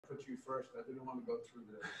put you first. I didn't want to go through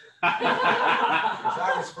this.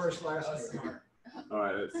 I was first last year. All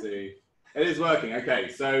right, let's see. It is working. Okay,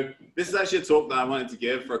 so this is actually a talk that I wanted to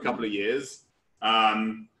give for a couple of years.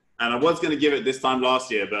 And I was going to give it this time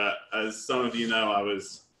last year, but as some of you know, I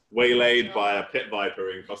was waylaid by a pit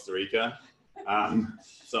viper in Costa Rica.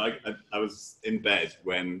 So I was in bed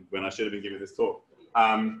when I should have been giving this talk.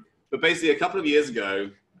 But basically, a couple of years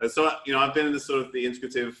ago, so I've been in this sort of the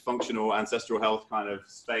integrative, functional, ancestral health kind of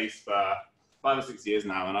space for 5 or 6 years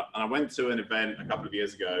now. And I went to an event a couple of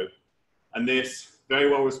years ago, and this very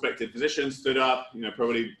well-respected physician stood up,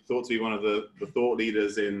 probably thought to be one of the thought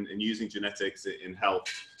leaders in using genetics in health,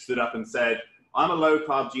 stood up and said, "I'm a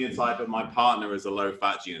low-carb genotype, but my partner is a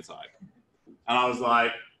low-fat genotype." And I was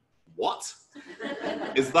like, what?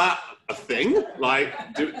 Is that a thing? Like,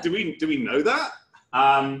 do we know that?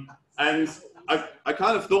 And I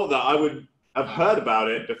kind of thought that I would have heard about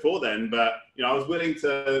it before then, but I was willing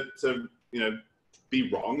to be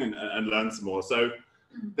wrong and learn some more. So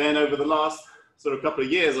then over the last sort of couple of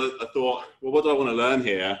years, I thought, well, what do I want to learn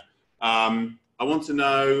here? I want to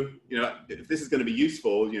know, if this is going to be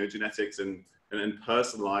useful, genetics and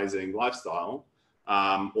personalizing lifestyle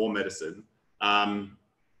or medicine.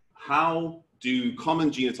 How do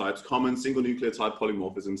common genotypes, common single nucleotide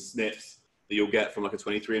polymorphisms, SNPs, that you'll get from like a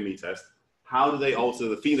 23andMe test, how do they alter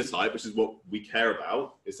the phenotype, which is what we care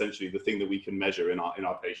about, essentially the thing that we can measure in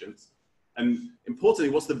our patients? And importantly,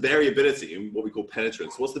 what's the variability in what we call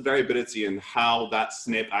penetrance? What's the variability in how that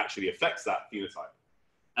SNP actually affects that phenotype?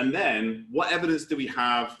 And then what evidence do we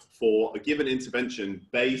have for a given intervention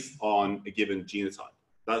based on a given genotype?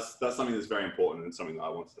 That's something that's very important and something that I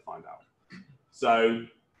wanted to find out. So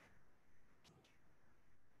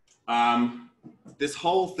this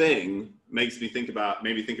whole thing makes me think about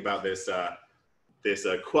this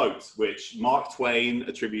quote, which Mark Twain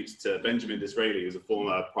attributes to Benjamin Disraeli, who's a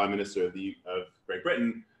former Prime Minister of Great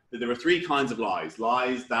Britain, that there are 3 kinds of lies: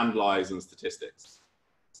 lies, damned lies, and statistics.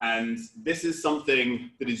 And this is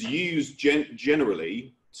something that is used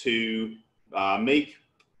generally to make,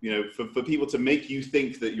 for people to make you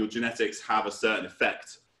think that your genetics have a certain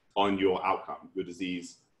effect on your outcome, your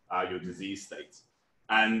disease state.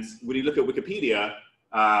 And when you look at Wikipedia,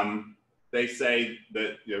 they say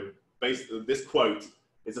that, this quote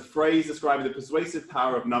is a phrase describing the persuasive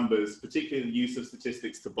power of numbers, particularly the use of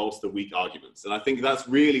statistics to bolster weak arguments. And I think that's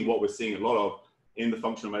really what we're seeing a lot of in the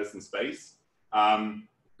functional medicine space.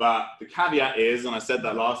 But the caveat is, and I said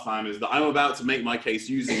that last time, is that I'm about to make my case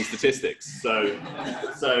using statistics. So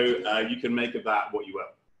you can make of that what you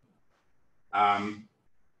will.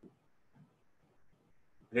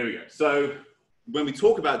 Here we go. So when we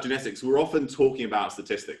talk about genetics, we're often talking about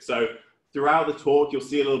statistics. So throughout the talk, you'll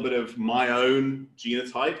see a little bit of my own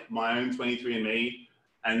genotype, my own 23andMe,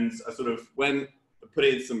 and I sort of put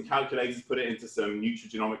it in some calculators, put it into some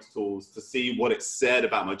nutrigenomics tools to see what it said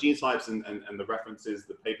about my genotypes and the references,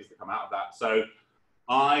 the papers that come out of that. So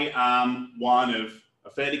I am one of a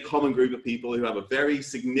fairly common group of people who have a very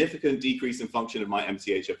significant decrease in function of my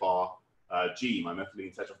MTHFR gene, my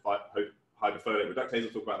methylene tetrahydrofolate reductase. I'll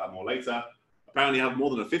talk about that more later. Apparently I have more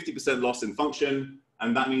than a 50% loss in function,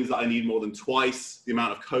 and that means that I need more than twice the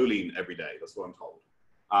amount of choline every day. That's what I'm told.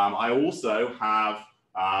 I also have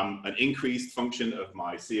an increased function of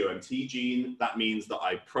my COMT gene. That means that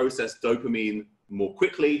I process dopamine more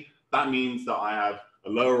quickly. That means that I have a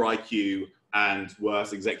lower IQ and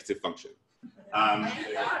worse executive function. Oh my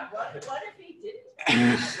God, what if he didn't?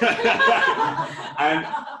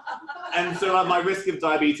 and so my risk of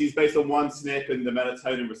diabetes based on one SNP and the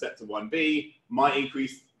melatonin receptor 1B, my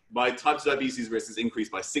type 2 diabetes risk is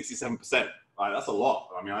increased by 67%. Right, that's a lot.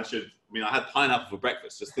 I had pineapple for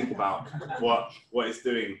breakfast. Just think about what it's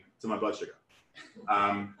doing to my blood sugar.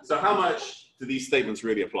 So how much do these statements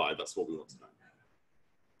really apply? That's what we want to know.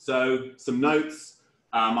 So some notes.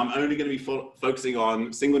 I'm only going to be focusing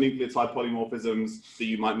on single nucleotide polymorphisms that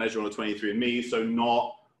you might measure on a 23andMe, so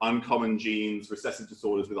not uncommon genes, recessive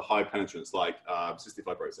disorders with a high penetrance like cystic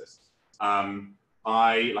fibrosis.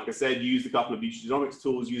 Like I said, used a couple of nutrigenomics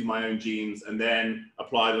tools, used my own genes, and then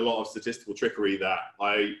applied a lot of statistical trickery that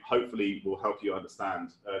I hopefully will help you understand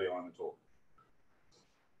early on in the talk.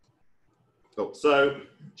 Cool. So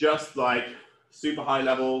just like super high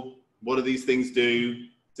level, what do these things do?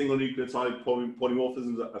 Single nucleotide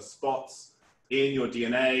polymorphisms are spots in your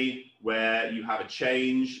DNA where you have a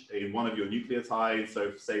change in one of your nucleotides,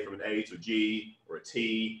 so say from an A to a G or a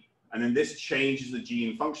T, and then this changes the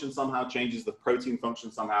gene function somehow, changes the protein function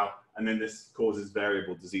somehow, and then this causes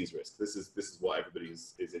variable disease risk. This is what everybody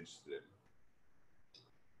is interested in.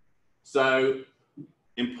 So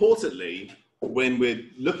importantly, when we're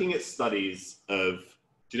looking at studies of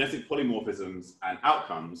genetic polymorphisms and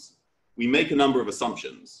outcomes, we make a number of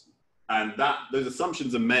assumptions. And those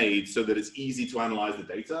assumptions are made so that it's easy to analyze the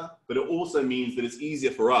data, but it also means that it's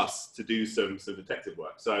easier for us to do some detective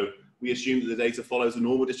work. So we assume that the data follows a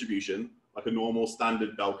normal distribution, like a normal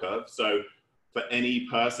standard bell curve. So for any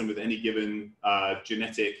person with any given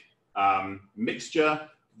genetic mixture,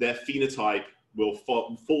 their phenotype will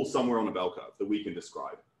fall somewhere on a bell curve that we can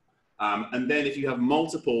describe. And then if you have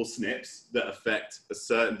multiple SNPs that affect a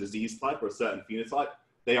certain disease type or a certain phenotype,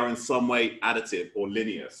 they are in some way additive or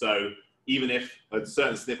linear. So even if a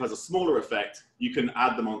certain SNP has a smaller effect, you can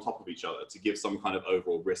add them on top of each other to give some kind of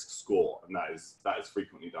overall risk score, and that is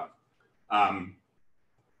frequently done.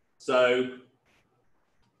 So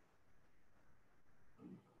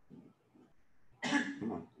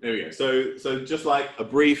there we go. So just like a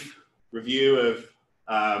brief review of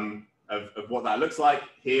what that looks like.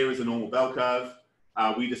 Here is a normal bell curve.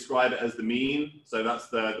 We describe it as the mean. So that's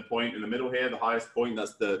the point in the middle here, the highest point.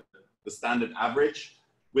 That's the standard average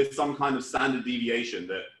with some kind of standard deviation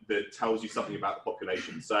that tells you something about the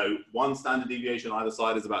population. So one standard deviation either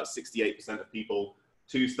side is about 68% of people.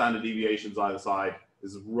 Two standard deviations either side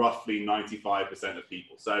is roughly 95% of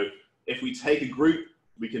people. So if we take a group,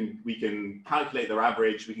 we can calculate their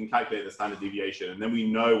average, we can calculate the standard deviation, and then we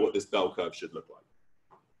know what this bell curve should look like.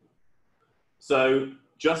 So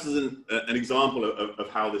just as an example of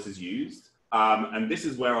how this is used, and this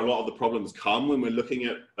is where a lot of the problems come when we're looking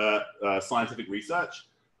at scientific research,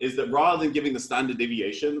 is that rather than giving the standard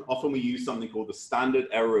deviation, often we use something called the standard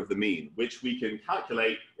error of the mean, which we can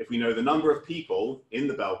calculate if we know the number of people in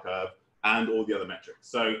the bell curve and all the other metrics.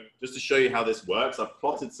 So just to show you how this works, I've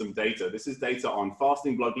plotted some data. This is data on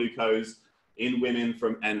fasting blood glucose in women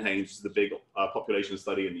from NHANES, which is the big population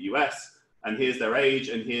study in the US. And here's their age,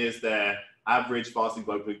 and here's their average fasting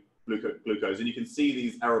blood glucose. And you can see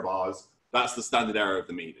these error bars. That's the standard error of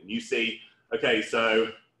the mean. And you see, okay,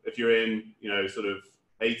 so if you're in, sort of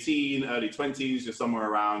 18, early 20s, you're somewhere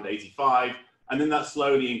around 85. And then that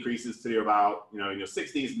slowly increases to you're about, in your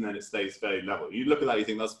 60s, and then it stays fairly level. You look at that, you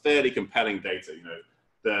think that's fairly compelling data.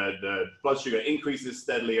 The blood sugar increases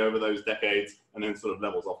steadily over those decades and then sort of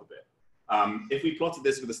levels off a bit. If we plotted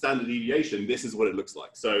this with a standard deviation, this is what it looks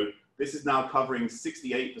like. So this is now covering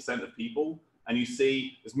 68% of people, and you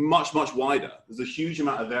see it's much, much wider. There's a huge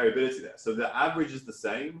amount of variability there. So the average is the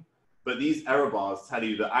same, but these error bars tell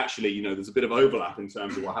you that actually, there's a bit of overlap in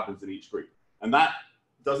terms of what happens in each group. And that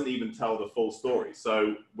doesn't even tell the full story.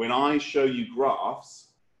 So when I show you graphs,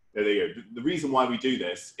 there you go. The reason why we do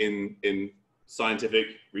this in scientific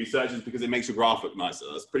research is because it makes your graph look nicer.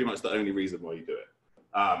 That's pretty much the only reason why you do it.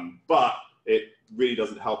 But it really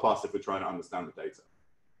doesn't help us if we're trying to understand the data.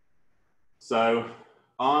 So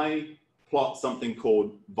I plot something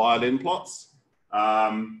called violin plots.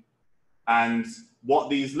 And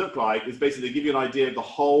what these look like is basically give you an idea of the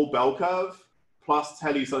whole bell curve, plus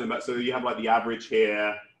tell you something about, so you have like the average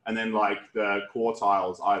here, and then like the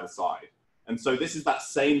quartiles either side. And so this is that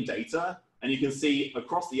same data, and you can see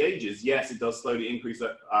across the ages, yes, it does slowly increase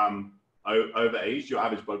over age, your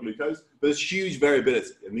average blood glucose, but there's huge variability,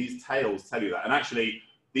 and these tails tell you that. And actually,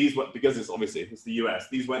 these were, because it's the US,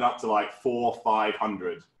 these went up to like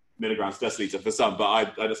 400-500 milligrams per deciliter for some, but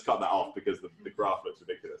I just cut that off because the graph looks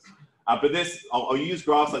ridiculous. But this, I'll use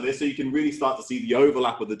graphs like this so you can really start to see the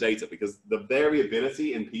overlap of the data, because the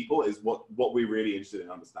variability in people is what we're really interested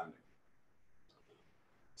in understanding.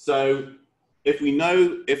 So if we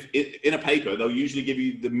know, in a paper, they'll usually give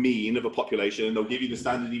you the mean of a population, and they'll give you the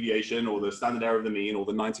standard deviation or the standard error of the mean or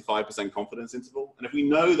the 95% confidence interval. And if we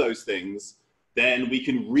know those things, then we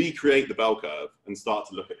can recreate the bell curve and start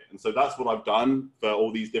to look at it. And so that's what I've done for all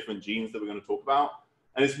these different genes that we're going to talk about.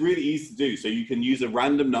 And it's really easy to do. So you can use a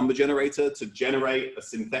random number generator to generate a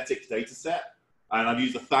synthetic data set. And I've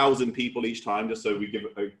used 1,000 people each time, just so we give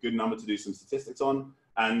a good number to do some statistics on.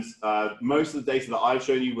 And most of the data that I've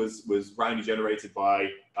shown you was randomly generated by,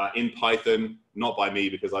 in Python, not by me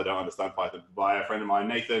because I don't understand Python, by a friend of mine,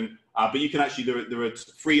 Nathan. But you can actually, there are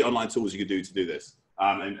free online tools you can do to do this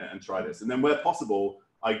and try this. And then where possible,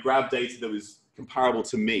 I grabbed data that was comparable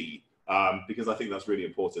to me because I think that's really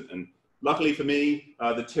important. And luckily for me,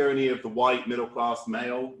 the tyranny of the white middle-class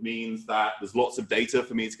male means that there's lots of data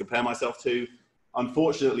for me to compare myself to.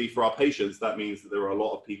 Unfortunately for our patients, that means that there are a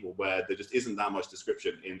lot of people where there just isn't that much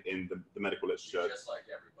description in the medical literature. Just like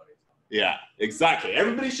everybody. Yeah, exactly.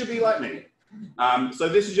 Everybody should be like me. So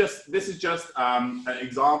this is just an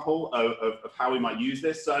example of how we might use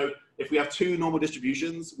this. So if we have two normal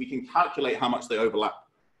distributions, we can calculate how much they overlap.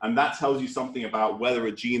 And that tells you something about whether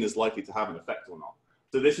a gene is likely to have an effect or not.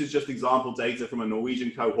 So this is just example data from a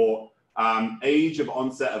Norwegian cohort. age of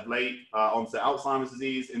onset of late onset Alzheimer's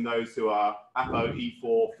disease in those who are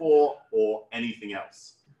ApoE4/4 or anything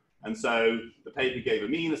else. And so the paper gave a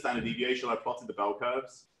mean, a standard deviation. I plotted the bell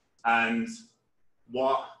curves. And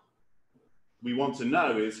what we want to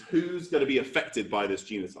know is who's going to be affected by this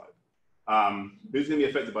genotype. Who's going to be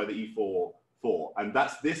affected by the E4/4? And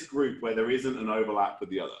that's this group where there isn't an overlap with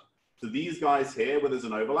the other. So these guys here, where there's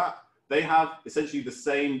an overlap, they have essentially the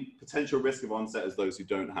same potential risk of onset as those who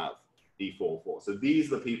don't have E4/4. So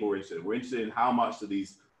these are the people we're interested in. We're interested in how much do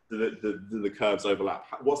the curves overlap.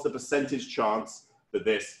 What's the percentage chance that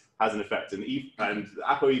this has an effect? And the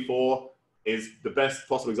ApoE4 is the best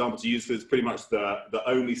possible example to use because it's pretty much the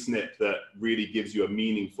only SNP that really gives you a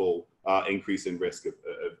meaningful increase in risk of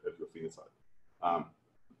your phenotype.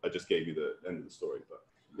 I just gave you the end of the story, but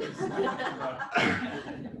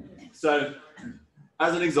so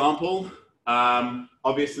as an example,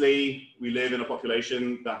 obviously we live in a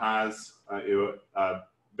population that has a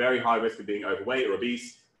very high risk of being overweight or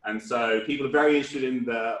obese. And so people are very interested in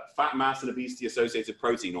the fat mass and obesity associated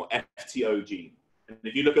protein, or FTO gene. And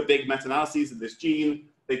if you look at big meta-analyses of this gene,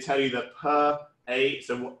 they tell you that per A,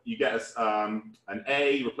 so you get an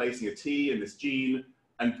A replacing a T in this gene,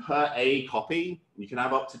 and per A copy, you can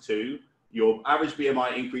have up to 2, your average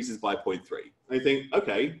BMI increases by 0.3. And you think,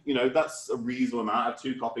 okay, you know, that's a reasonable amount. I have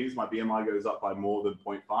 2 copies, my BMI goes up by more than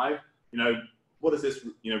 0.5. You know, what does this,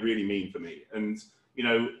 really mean for me? And,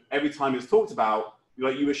 every time it's talked about,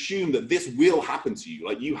 like, you assume that this will happen to you.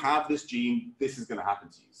 Like, you have this gene, this is going to happen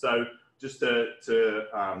to you. So just to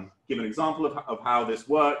give an example of how this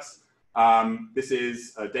works, this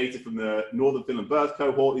is data from the Northern Finland birth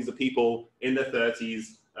cohort. These are people in their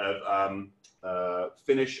 30s of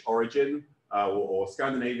Finnish origin or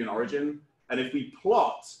Scandinavian origin. And if we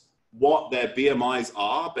plot what their BMIs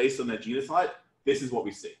are based on their genotype, this is what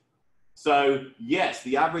we see. So yes,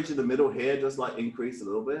 the average in the middle here does like increase a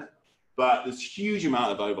little bit, but there's huge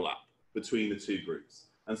amount of overlap between the two groups.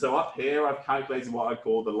 And so up here, I've calculated what I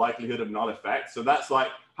call the likelihood of null effect. So that's like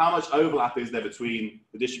how much overlap is there between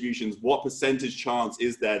the distributions? What percentage chance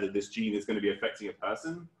is there that this gene is going to be affecting a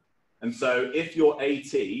person? And so if you're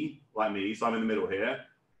AT, like me, so I'm in the middle here,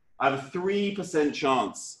 I have a 3%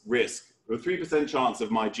 chance risk, or a 3% chance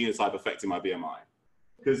of my genotype affecting my BMI.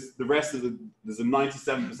 Because the rest of there's a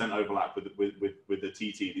 97% overlap with the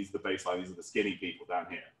TT. These are the baseline, these are the skinny people down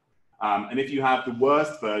here. And if you have the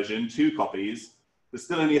worst version, 2 copies, there's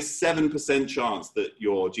still only a 7% chance that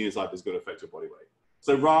your genotype is going to affect your body weight.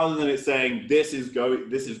 So rather than it saying this is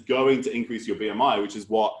going to increase your BMI, which is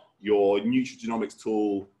what your nutrigenomics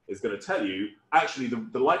tool is going to tell you, actually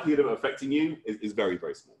the likelihood of it affecting you is very,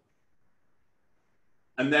 very small.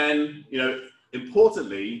 And then,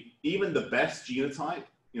 importantly, even the best genotype,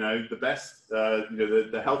 the best,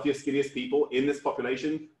 the healthiest, skinniest people in this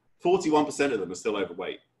population, 41% of them are still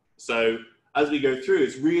overweight. So as we go through,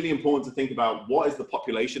 it's really important to think about what is the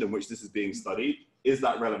population in which this is being studied. Is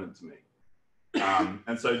that relevant to me?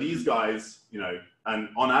 And so these guys, and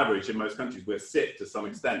on average in most countries, we're sick to some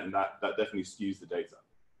extent, and that definitely skews the data.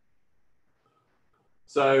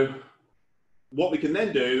 So what we can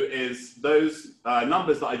then do is those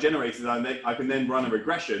numbers that I generated, I can then run a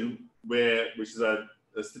regression which is a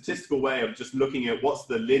statistical way of just looking at what's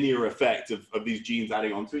the linear effect of these genes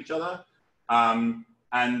adding onto each other.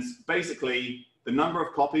 And basically, the number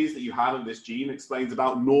of copies that you have of this gene explains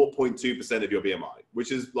about 0.2% of your BMI,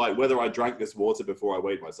 which is like whether I drank this water before I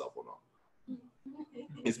weighed myself or not.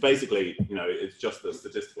 It's basically, it's just a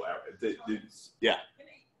statistical error. Yeah.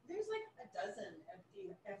 There's like a dozen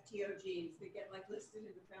FTO genes that get like listed in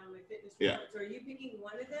the Family Fitness reports. Yeah. So are you picking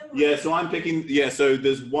one of them? Yeah, so I'm picking, so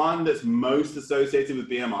there's one that's most associated with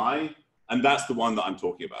BMI, and that's the one that I'm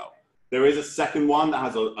talking about. There is a second one that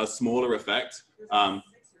has a smaller effect.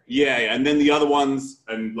 Yeah, and then the other ones,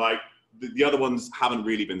 and like the other ones haven't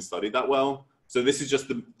really been studied that well. So this is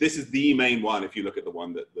just this is the main one if you look at the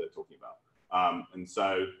one that they're talking about. And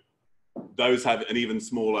so those have an even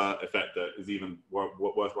smaller effect that is even worth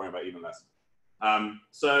worrying about even less.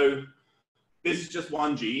 So this is just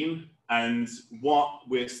one gene, and what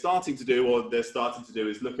we're starting to do, or they're starting to do,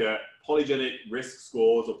 is look at polygenic risk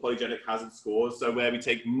scores or polygenic hazard scores. So where we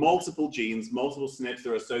take multiple genes, multiple SNPs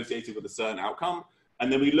that are associated with a certain outcome,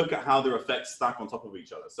 and then we look at how their effects stack on top of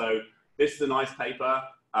each other. So this is a nice paper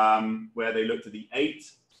where they looked at the 8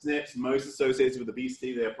 SNPs most associated with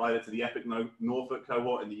obesity. They applied it to the EPIC Norfolk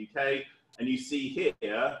cohort in the UK. And you see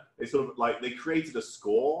here, they sort of like, they created a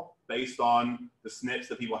score based on the SNPs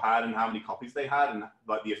that people had and how many copies they had and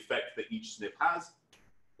like the effect that each SNP has.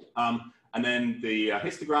 And then the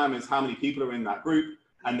histogram is how many people are in that group.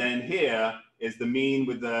 And then here is the mean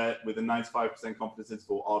with the 95% confidence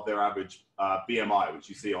interval of their average BMI, which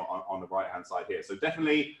you see on the right-hand side here. So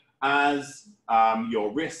definitely as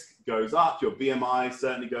your risk goes up, your BMI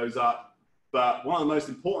certainly goes up. But one of the most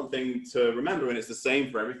important things to remember, and it's the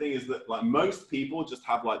same for everything, is that like most people just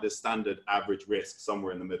have like this standard average risk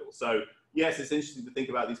somewhere in the middle. So yes, it's interesting to think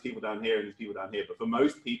about these people down here and these people down here, but for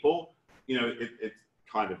most people, you know, it's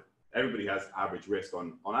kind of, everybody has average risk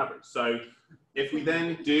on average. So if we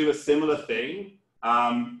then do a similar thing,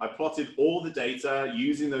 I plotted all the data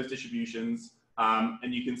using those distributions,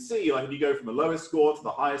 and you can see like if you go from the lowest score to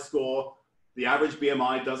the highest score, the average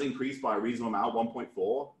BMI does increase by a reasonable amount,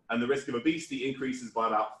 1.4, and the risk of obesity increases by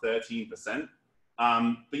about 13%.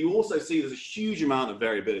 But you also see there's a huge amount of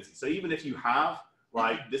variability. So even if you have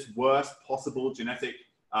like this worst possible genetic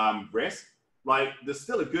risk, like there's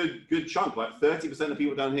still a good chunk, like 30% of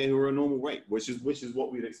people down here who are a normal weight, which is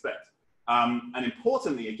what we'd expect. And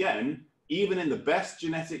importantly, again, even in the best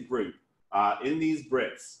genetic group, in these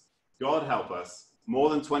Brits, God help us, more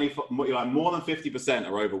than 50%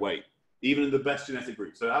 are overweight, even in the best genetic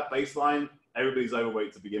group. So at baseline, everybody's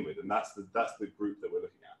overweight to begin with, and that's the group that we're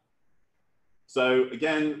looking at. So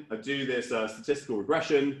again, I do this statistical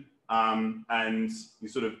regression, and you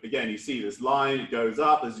sort of, again, you see this line, it goes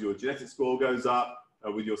up as your genetic score goes up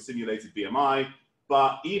with your simulated BMI.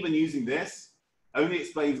 But even using this, only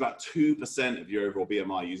explains about 2% of your overall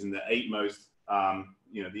BMI using the 8 most,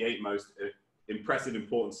 the 8 most impressive,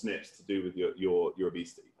 important SNPs to do with your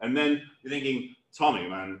obesity. And then you're thinking, Tommy,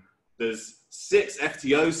 man, there's 6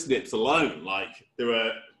 FTO SNPs alone. Like there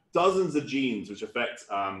are dozens of genes which affect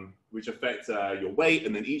your weight,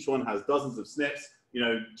 and then each one has dozens of SNPs. You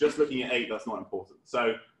know, just looking at 8, that's not important.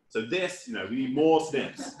 So this, you know, we need more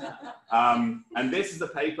SNPs. And this is a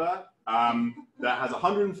paper that has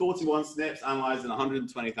 141 SNPs analyzed in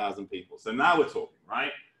 120,000 people. So now we're talking,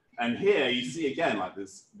 right? And here you see again, like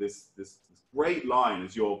this great line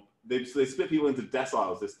is they split people into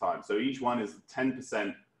deciles this time. So each one is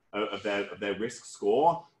 10% of their risk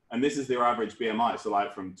score. And this is their average BMI. So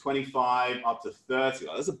like from 25 up to 30,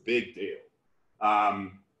 like, that's a big deal.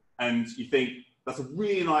 And you think that's a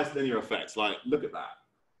really nice linear effect. Like, look at that.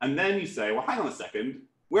 And then you say, well, hang on a second.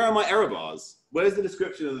 Where are my error bars? Where's the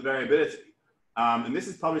description of the variability? And this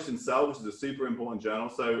is published in Cell, which is a super important journal.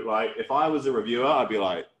 So like, if I was a reviewer, I'd be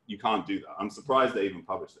like, you can't do that. I'm surprised they even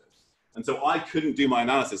published this. And so I couldn't do my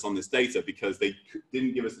analysis on this data because they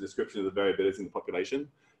didn't give us a description of the variability in the population.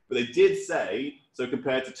 But they did say, so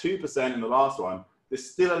compared to 2% in the last one,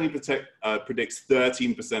 this still only predicts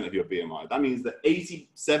 13% of your BMI. That means that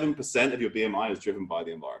 87% of your BMI is driven by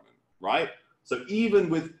the environment, right? So even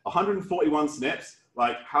with 141 SNPs,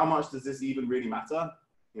 like how much does this even really matter?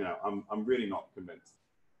 You know, I'm really not convinced.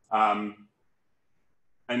 And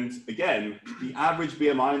again, the average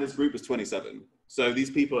BMI in this group is 27. So these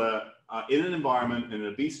people are in an environment, in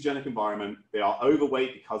an obesogenic environment, they are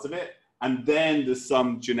overweight because of it. And then there's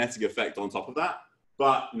some genetic effect on top of that.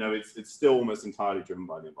 But you know, it's still almost entirely driven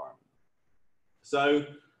by the environment. So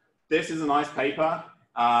this is a nice paper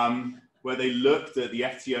where they looked at the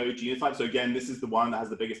FTO genotype. So again, this is the one that has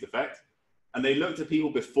the biggest effect. And they looked at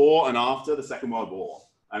people before and after the Second World War.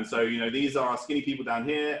 And so, you know, these are our skinny people down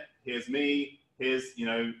here. Here's me. Here's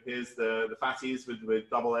the fatties with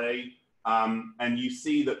double A. And you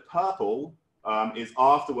see that purple is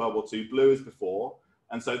after World War II, blue is before.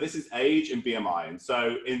 And so this is age and BMI. And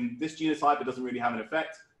so in this genotype, it doesn't really have an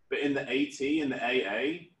effect. But in the AT and the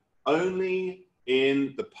AA, only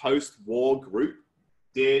in the post-war group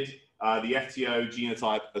did the FTO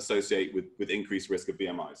genotype associate with increased risk of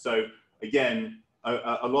BMI. So again,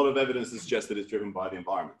 a lot of evidence suggests that it's driven by the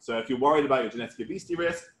environment. So if you're worried about your genetic obesity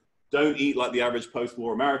risk, don't eat like the average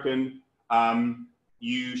post-war American.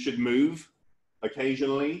 You should move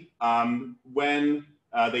occasionally. When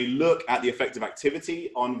they look at the effective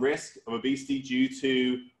activity on risk of obesity due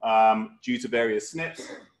to various SNPs,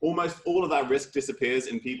 almost all of that risk disappears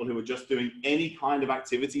in people who are just doing any kind of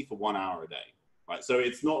activity for 1 hour a day. Right? So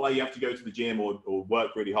it's not like you have to go to the gym or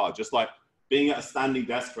work really hard. Just like being at a standing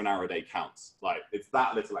desk for an hour a day counts. Like it's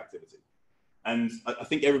that little activity. And I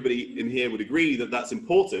think everybody in here would agree that that's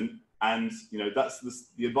important. And you know,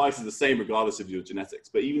 the advice is the same regardless of your genetics.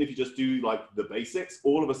 But even if you just do like the basics,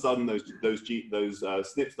 all of a sudden those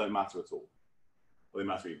SNPs don't matter at all, or they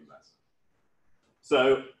matter even less.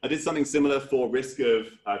 So I did something similar for risk of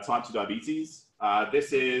type 2 diabetes.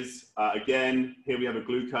 This is again, here we have a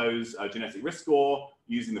glucose genetic risk score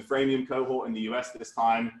using the Framium cohort in the US this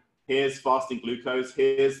time. Here's fasting glucose.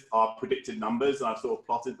 Here's our predicted numbers, and I've sort of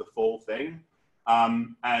plotted the full thing.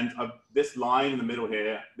 This line in the middle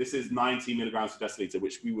here, this is 90 milligrams per deciliter,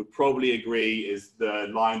 which we would probably agree is the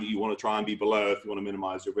line that you want to try and be below if you want to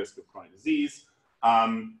minimize your risk of chronic disease.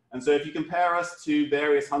 And so if you compare us to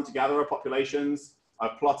various hunter-gatherer populations,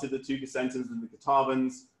 I've plotted the Tucasentans and the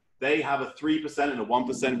Catawbans. They have a 3% and a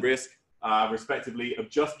 1% risk, respectively, of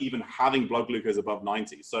just even having blood glucose above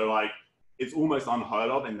 90. So like, it's almost unheard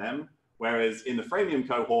of in them. Whereas in the Framium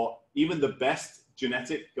cohort, even the best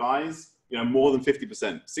genetic guys, you know, more than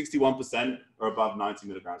 50%, 61% are above 90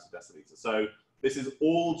 milligrams per deciliter. So this is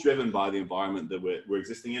all driven by the environment that we're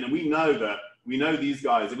existing in. And we know these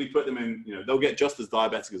guys, if we put them in, you know, they'll get just as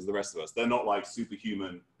diabetic as the rest of us. They're not like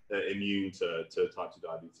superhuman, immune to type 2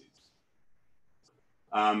 diabetes.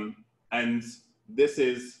 And this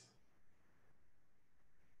is,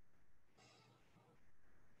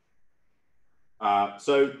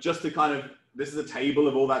 so just to kind of, this is a table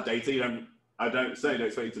of all that data. I certainly don't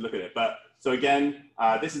expect you to look at it. But so again,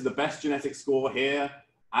 this is the best genetic score here.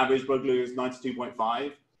 Average blood glucose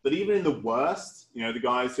 92.5. But even in the worst, you know, the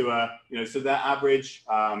guys who are, you know, so their average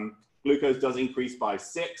glucose does increase by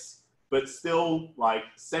 6, but still like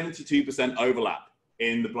 72% overlap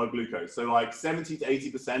in the blood glucose. So like 70 to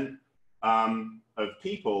 80% of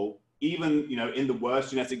people, even, you know, in the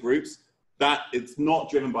worst genetic groups, that it's not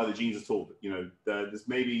driven by the genes at all. You know, there's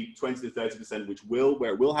maybe 20 to 30%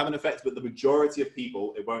 where it will have an effect, but the majority of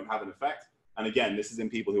people, it won't have an effect. And again, this is in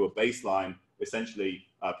people who are baseline, essentially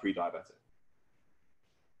pre-diabetic.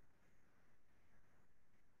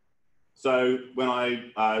 So when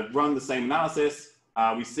I run the same analysis,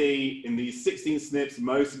 we see in these 16 SNPs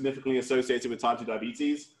most significantly associated with type 2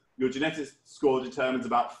 diabetes, your genetic score determines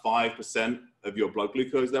about 5% of your blood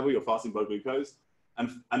glucose level, your fasting blood glucose.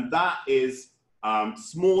 And that is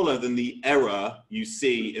smaller than the error you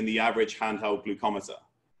see in the average handheld glucometer.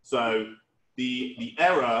 So the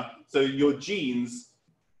error, so your genes,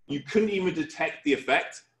 you couldn't even detect the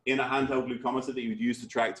effect in a handheld glucometer that you would use to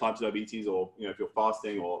track type 2 diabetes, or, you know, if you're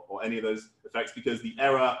fasting or any of those effects, because the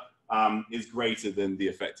error is greater than the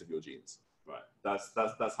effect of your genes. Right?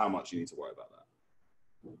 That's how much you need to worry about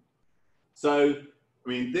that. So, I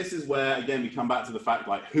mean, this is where, again, we come back to the fact,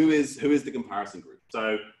 like, who is the comparison group?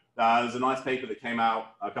 So there's a nice paper that came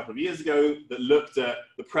out a couple of years ago that looked at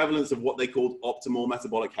the prevalence of what they called optimal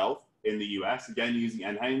metabolic health in the US, again, using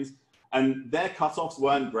NHANES. And their cutoffs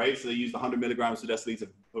weren't great. So they used 100 milligrams per deciliter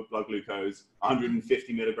for blood glucose,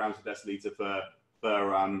 150 milligrams per deciliter for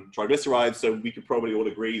triglycerides. So we could probably all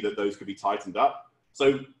agree that those could be tightened up.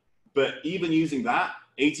 So, but even using that,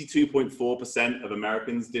 82.4% of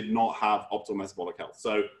Americans did not have optimal metabolic health.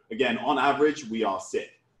 So again, on average, we are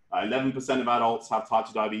sick. 11% of adults have type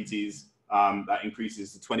 2 diabetes. That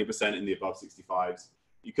increases to 20% in the above 65s.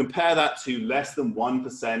 You compare that to less than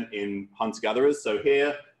 1% in hunter-gatherers. So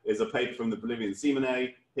here is a paper from the Bolivian Simone.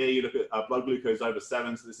 Here you look at blood glucose over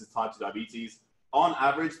 7, so this is type 2 diabetes. On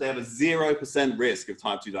average, they have a 0% risk of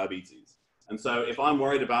type 2 diabetes. And so if I'm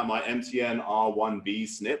worried about my MTN-R1B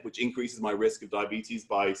SNP, which increases my risk of diabetes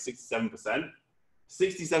by 67%,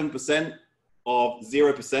 67% of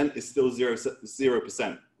 0% is still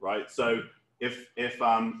 0%, right? So if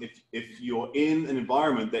you're in an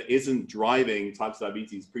environment that isn't driving type 2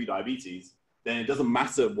 diabetes, pre-diabetes, then it doesn't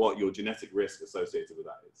matter what your genetic risk associated with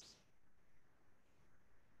that is.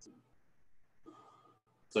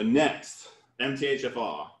 So next,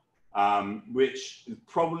 MTHFR, which is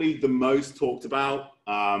probably the most talked about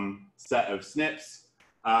set of SNPs.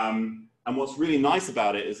 And what's really nice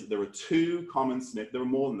about it is that there are 2 common SNPs, there are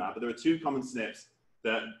more than that, but there are 2 common SNPs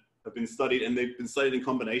that have been studied, and they've been studied in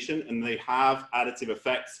combination, and they have additive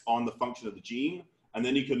effects on the function of the gene. And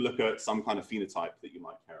then you can look at some kind of phenotype that you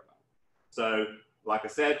might care about. So, like I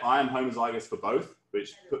said, I am homozygous for both,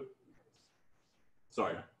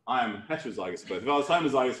 sorry, I am heterozygous for both. If I was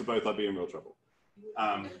homozygous for both, I'd be in real trouble.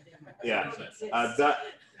 Yeah,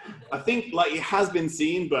 I think like it has been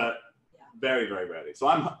seen, but very, very rarely. So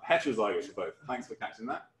I'm heterozygous for both. Thanks for catching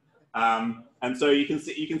that. And so you can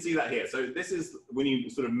see that here. So this is when you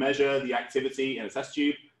sort of measure the activity in a test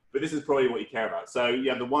tube, but this is probably what you care about. So you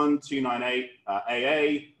have the 1298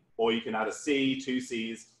 AA, or you can add a C, 2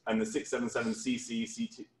 Cs, and the 677 CC,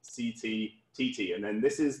 CT, TT. And then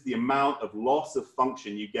this is the amount of loss of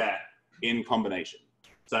function you get in combination.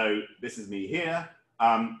 So this is me here.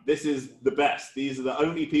 This is the best. These are the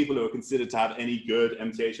only people who are considered to have any good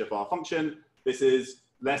MTHFR function. This is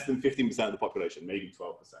less than 15% of the population, maybe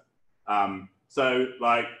 12%. So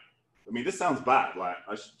like, I mean, this sounds bad. Like,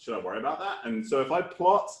 should I worry about that? And so if I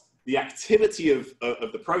plot the activity of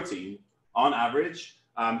the protein on average,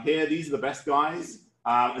 here, these are the best guys.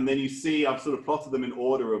 And then you see I've sort of plotted them in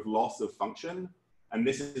order of loss of function. And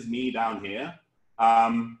this is me down here.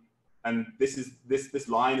 And this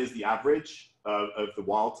line is the average of the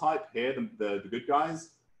wild type here, the good guys.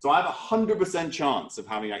 So I have 100% chance of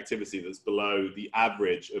having activity that's below the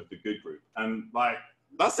average of the good group. And like,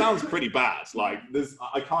 that sounds pretty bad. Like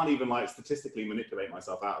I can't even like statistically manipulate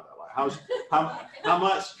myself out of that. Like how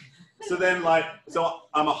much? So then like, so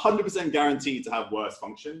I'm 100% guaranteed to have worse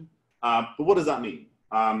function. But what does that mean?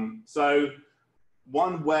 So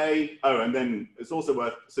one way, and then it's also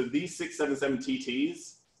worth, so these 677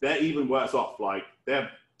 TTs, they're even worse off. Like they have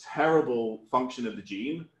terrible function of the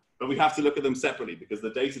gene, but we have to look at them separately because the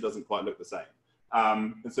data doesn't quite look the same.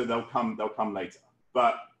 And so they'll come later.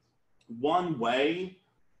 But one way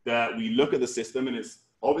that we look at the system, and it's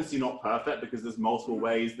obviously not perfect because there's multiple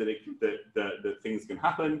ways that things can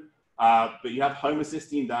happen. But you have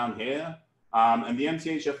homocysteine down here, and the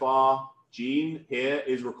MTHFR gene here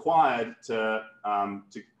is required to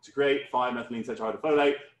create 5-methylene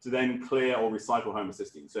tetrahydrofolate to then clear or recycle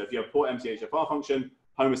homocysteine. So if you have poor MTHFR function,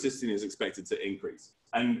 homocysteine is expected to increase.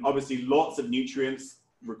 And obviously lots of nutrients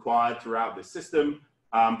required throughout this system,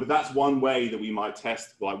 but that's one way that we might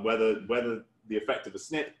test like whether the effect of the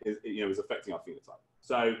SNP is affecting our phenotype.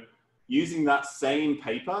 So using that same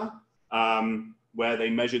paper, where they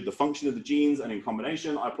measured the function of the genes, and in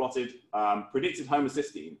combination, I plotted predicted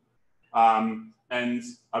homocysteine. And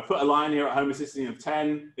I put a line here at homocysteine of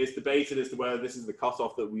 10. It's debated as to whether this is the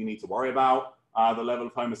cutoff that we need to worry about, the level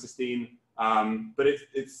of homocysteine. But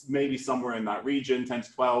it's maybe somewhere in that region, 10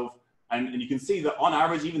 to 12. And you can see that on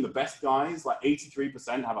average, even the best guys, like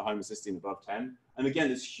 83% have a homocysteine above 10. And again,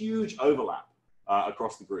 there's huge overlap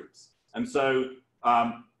across the groups. And so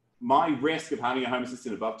my risk of having a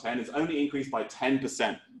homocysteine above 10 is only increased by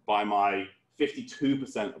 10% by my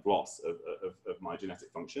 52% of loss of my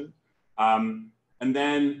genetic function. And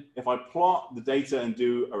then if I plot the data and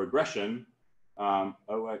do a regression, oh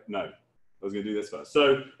wait, no, I was gonna do this first.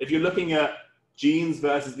 So if you're looking at genes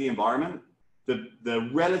versus the environment, the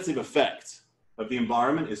relative effect of the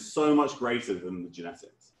environment is so much greater than the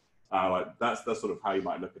genetics. Like that's sort of how you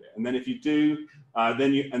might look at it. And then if you do,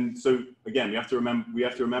 so again, we have to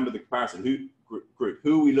remember the comparison group.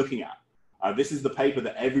 Who are we looking at? This is the paper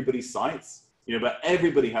that everybody cites, but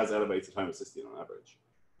everybody has elevated homocysteine on average.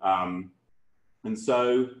 And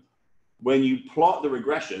so when you plot the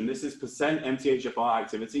regression, this is percent MTHFR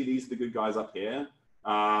activity. These are the good guys up here.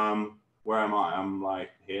 Where am I? I'm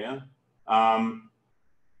like here.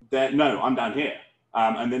 No, I'm down here.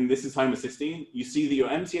 And then this is homocysteine. You see that your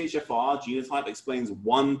MTHFR genotype explains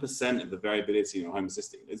 1% of the variability in your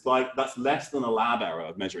homocysteine. It's like, that's less than a lab error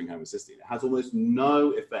of measuring homocysteine. It has almost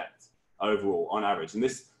no effect overall on average. And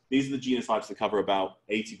these are the genotypes that cover about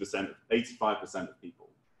 85% of people.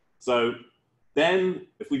 So then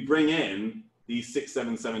if we bring in these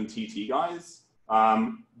 677 TT guys,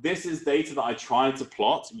 this is data that I tried to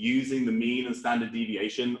plot using the mean and standard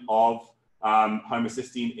deviation of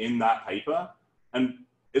homocysteine in that paper. And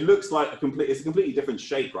it looks like it's a completely different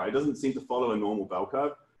shape, right? It doesn't seem to follow a normal bell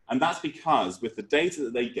curve. And that's because with the data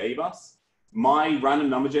that they gave us, my random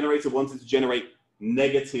number generator wanted to generate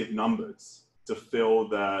negative numbers to fill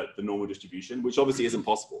the normal distribution, which obviously isn't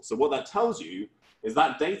possible. So what that tells you is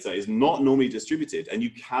that data is not normally distributed and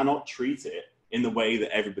you cannot treat it in the way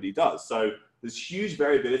that everybody does. So there's huge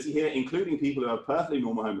variability here, including people who have perfectly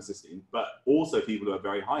normal homocysteine, but also people who have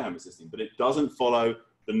very high homocysteine, but it doesn't follow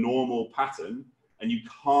the normal pattern. And you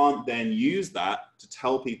can't then use that to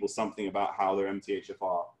tell people something about how their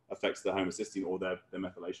MTHFR affects their homocysteine or their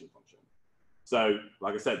methylation function. So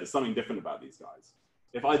like I said, there's something different about these guys.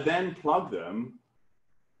 If I then plug them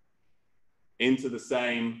into the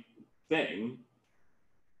same thing,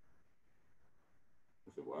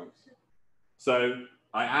 if it works. So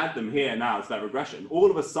I add them here now to that regression.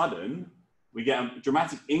 All of a sudden, we get a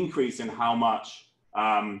dramatic increase in how much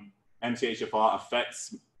MTHFR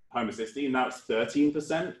affects homocysteine. Now it's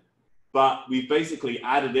 13%, but we've basically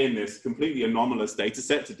added in this completely anomalous data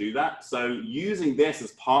set to do that. So using this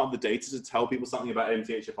as part of the data to tell people something about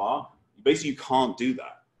MTHFR, basically you can't do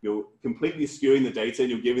that. You're completely skewing the data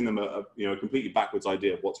and you're giving them a completely backwards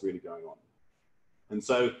idea of what's really going on. And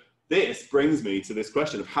so this brings me to this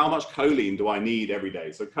question of how much choline do I need every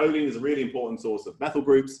day? So choline is a really important source of methyl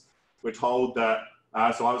groups. We're told that,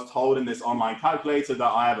 so I was told in this online calculator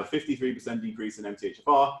that I have a 53% decrease in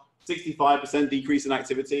MTHFR, 65% decrease in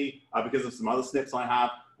activity because of some other SNPs I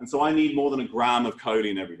have. And so I need more than a gram of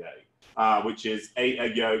choline every day, which is 8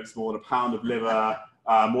 egg yolks, more than a pound of liver,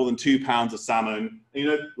 more than 2 pounds of salmon.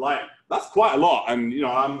 Like that's quite a lot. And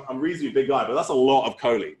I'm a reasonably big guy, but that's a lot of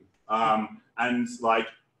choline. And like,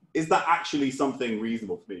 is that actually something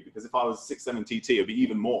reasonable for me? Because if I was 6'7" TT, it'd be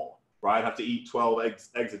even more. right? I'd have to eat 12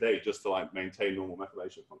 eggs a day just to like maintain normal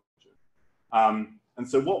methylation function. And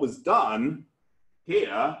so what was done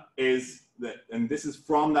here is that, and this is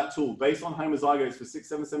from that tool, based on homozygotes for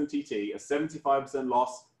 677TT, a 75%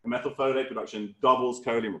 loss in methylfolate production doubles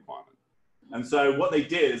choline requirement. And so what they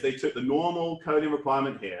did is they took the normal choline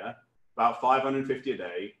requirement here, about 550 a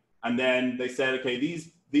day, and then they said, okay,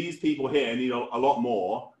 these people here need a lot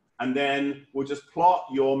more, and then we'll just plot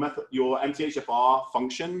your MTHFR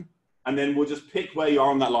function, and then we'll just pick where you are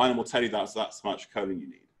on that line, and we'll tell you that's much choline you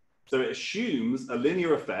need. So it assumes a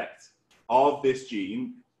linear effect of this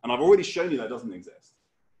gene, and I've already shown you that doesn't exist.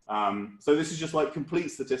 So this is just like complete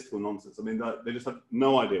statistical nonsense. I mean, they just have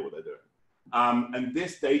no idea what they're doing. And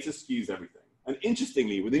this data skews everything. And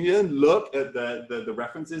interestingly, when you then look at the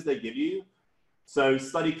references they give you, so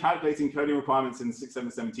study calculating choline requirements in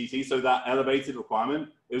 677TT, so that elevated requirement,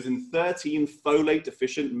 it was in 13 folate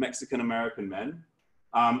deficient Mexican-American men.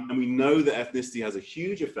 And we know that ethnicity has a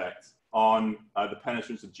huge effect on the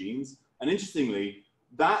penetrance of genes. And interestingly,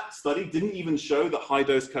 that study didn't even show that high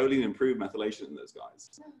dose choline improved methylation in those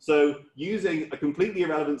guys. So using a completely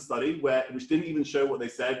irrelevant study which didn't even show what they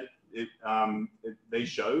said they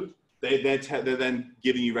showed, they're then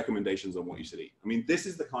giving you recommendations on what you should eat. I mean, this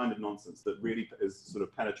is the kind of nonsense that really is sort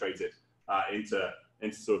of penetrated into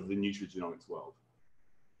sort of the nutrigenomics world.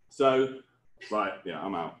 So, right, yeah,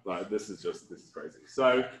 I'm out. Like, this is crazy.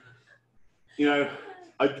 So, you know,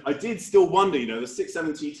 I did still wonder, you know, the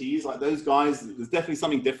 6,7-TTs, like those guys, there's definitely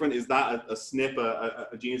something different. Is that a SNP,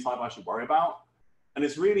 a genotype I should worry about? And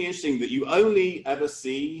it's really interesting that you only ever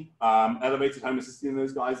see elevated homocysteine in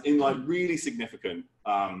those guys in like really significant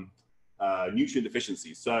nutrient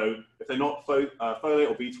deficiencies. So if they're not folate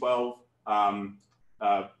or B12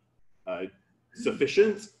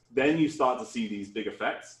 sufficient, then you start to see these big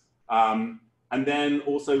effects. And then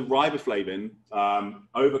also riboflavin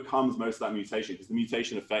overcomes most of that mutation, because the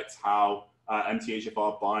mutation affects how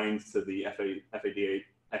MTHFR binds to the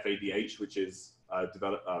FADH, which is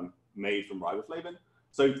made from riboflavin.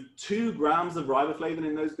 So 2 grams of riboflavin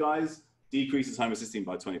in those guys decreases homocysteine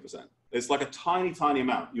by 20%. It's like a tiny, tiny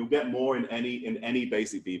amount. You'll get more in any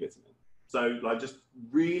basic B vitamin. So like just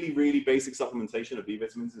really, really basic supplementation of B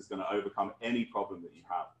vitamins is going to overcome any problem that you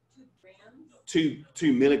have. 2 grams?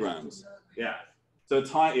 2 milligrams. Yeah. So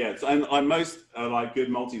tight, yeah. So, and most like good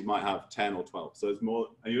multis might have 10 or 12. So it's more,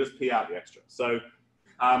 and you just pee out the extra. So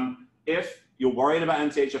if you're worried about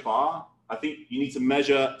MTHFR, I think you need to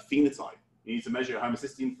measure phenotype. You need to measure your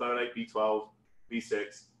homocysteine, folate, B12,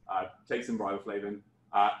 B6, take some riboflavin,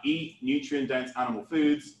 eat nutrient-dense animal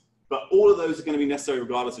foods. But all of those are going to be necessary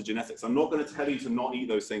regardless of genetics. I'm not going to tell you to not eat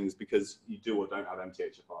those things because you do or don't have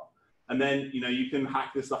MTHFR. And then, you know, you can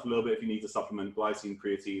hack this stuff a little bit if you need to supplement glycine,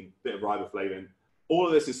 creatine, a bit of riboflavin. All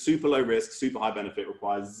of this is super low risk, super high benefit,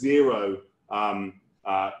 requires zero knowledge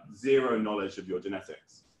of your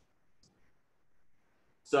genetics.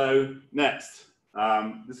 So next,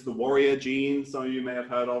 this is the warrior gene, some of you may have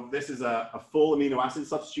heard of. This is a full amino acid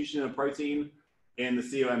substitution in a protein in the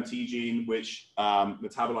COMT gene, which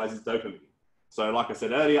metabolizes dopamine. So like I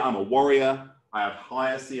said earlier, I'm a warrior. I have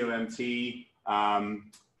higher COMT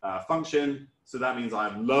function. So that means I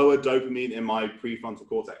have lower dopamine in my prefrontal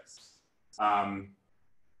cortex.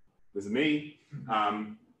 This is me.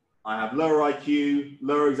 I have lower IQ,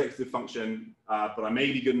 lower executive function, but I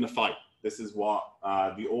may be good in a fight. This is what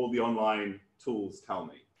all the online tools tell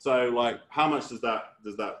me. So, like, how much does that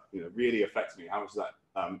you know really affect me? How much does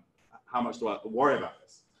that how much do I worry about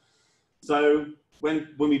this? So,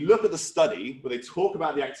 when we look at the study where they talk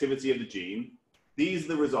about the activity of the gene, these are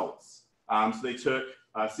the results. So they took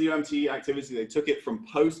COMT activity. They took it from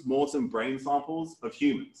post-mortem brain samples of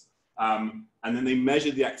humans. And then they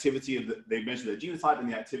measured the activity of they measured the genotype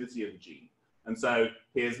and the activity of the gene. And so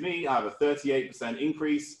here's me, I have a 38%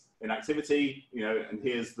 increase in activity, you know, and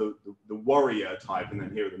here's the warrior type, and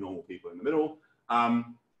then here are the normal people in the middle.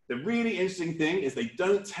 The really interesting thing is they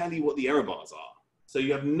don't tell you what the error bars are. So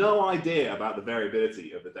you have no idea about the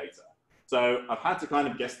variability of the data. So I've had to kind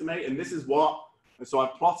of guesstimate, and this is so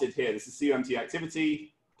I've plotted here, this is COMT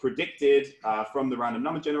activity predicted from the random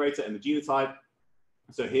number generator and the genotype.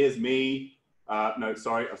 So here's me, no,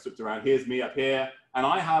 sorry, I've flipped around. Here's me up here. And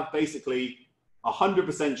I have basically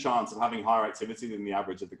 100% chance of having higher activity than the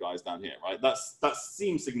average of the guys down here, right? That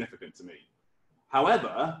seems significant to me.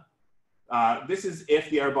 However, this is if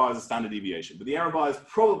the error bar is a standard deviation, but the error bar is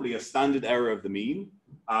probably a standard error of the mean.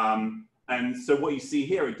 And so what you see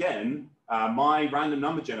here again, my random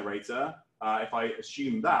number generator, if I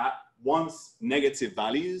assume that, wants negative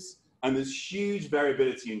values. And there's huge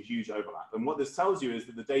variability and huge overlap. And what this tells you is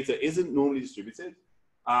that the data isn't normally distributed.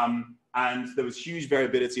 And there was huge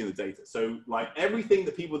variability in the data. So like everything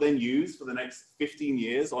that people then use for the next 15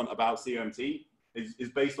 years on about COMT is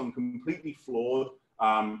based on completely flawed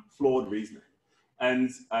reasoning. And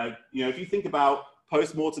you know, if you think about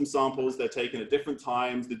post-mortem samples, they're taken at different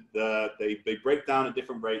times, they break down at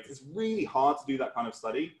different rates. It's really hard to do that kind of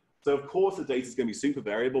study. So of course the data is going to be super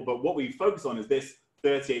variable, but what we focus on is this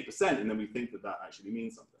 38%, and then we think that that actually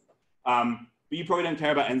means something. But you probably don't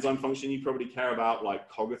care about enzyme function. You probably care about like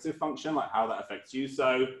cognitive function, like how that affects you.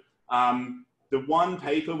 So the one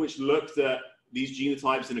paper which looked at these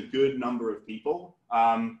genotypes in a good number of people,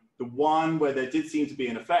 the one where there did seem to be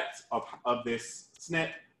an effect of this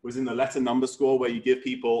SNP was in the letter number score, where you give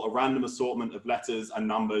people a random assortment of letters and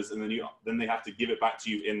numbers, and then they have to give it back to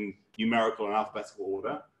you in numerical and alphabetical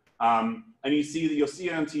order. And you see that your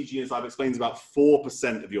COMT genotype explains about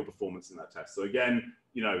 4% of your performance in that test. So again,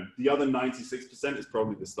 you know, the other 96% is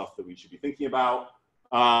probably the stuff that we should be thinking about.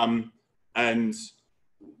 And that's,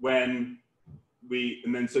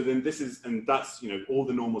 you know, all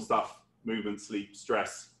the normal stuff: movement, sleep,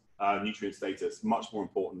 stress, nutrient status, much more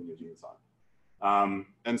important than your genotype.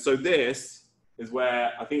 And so this is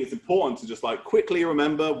where I think it's important to just like quickly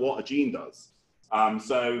remember what a gene does.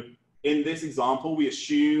 So in this example, we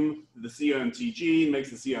assume that the COMT gene makes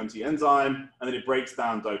the COMT enzyme, and then it breaks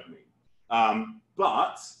down dopamine.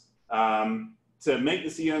 But to make the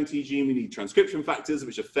COMT gene, we need transcription factors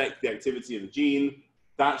which affect the activity of the gene.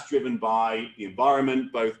 That's driven by the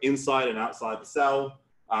environment, both inside and outside the cell.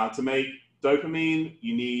 To make dopamine,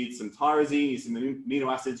 you need some tyrosine, you need some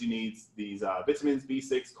amino acids, you need these vitamins,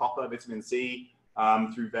 B6, copper, vitamin C,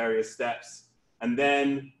 through various steps. And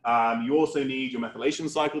then you also need your methylation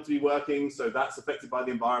cycle to be working. So that's affected by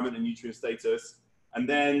the environment and nutrient status. And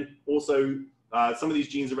then also some of these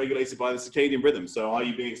genes are regulated by the circadian rhythm. So are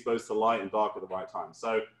you being exposed to light and dark at the right time?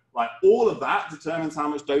 So like all of that determines how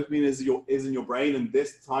much dopamine is in your brain. And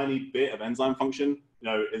this tiny bit of enzyme function, you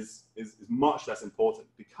know, is much less important,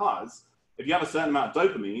 because if you have a certain amount of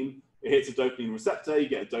dopamine, it hits a dopamine receptor, you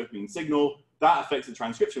get a dopamine signal, that affects the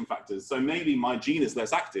transcription factors. So maybe my gene is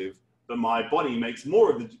less active, but my body makes more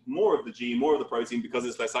of the gene, more of the protein, because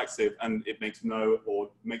it's less active, and it makes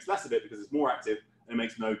less of it because it's more active, and it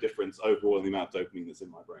makes no difference overall in the amount of dopamine that's in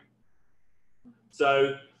my brain.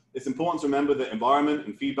 So it's important to remember that environment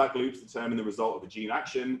and feedback loops determine the result of a gene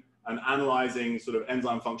action, and analyzing sort of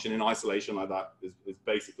enzyme function in isolation like that is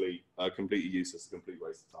basically completely useless, a complete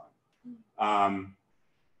waste of time.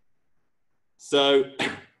 So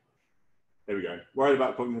there we go. Worried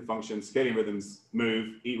about cognitive function, circadian rhythms,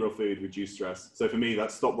 move, eat real food, reduce stress. So for me,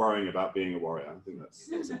 that's stop worrying about being a warrior. I think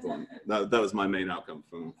that's important. That was my main outcome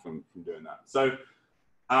from doing that. So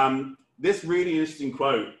this really interesting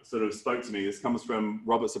quote sort of spoke to me. This comes from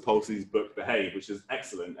Robert Sapolsky's book, Behave, which is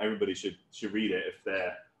excellent. Everybody should read it if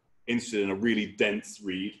they're interested in a really dense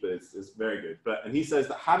read, but it's very good. And he says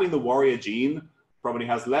that having the warrior gene probably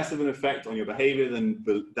has less of an effect on your behavior than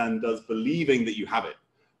does believing that you have it.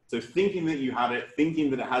 So thinking that you have it,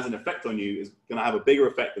 thinking that it has an effect on you, is going to have a bigger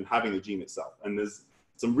effect than having the gene itself. And there's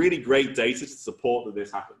some really great data to support that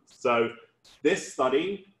this happens. So this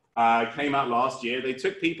study came out last year. They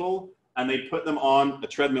took people and they put them on a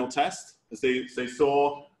treadmill test. So they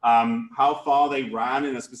saw how far they ran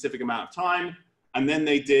in a specific amount of time. And then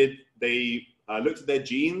they looked at their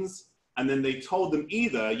genes, and then they told them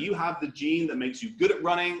either you have the gene that makes you good at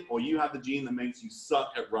running, or you have the gene that makes you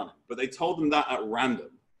suck at running. But they told them that at random.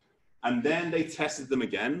 And then they tested them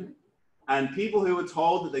again. And people who were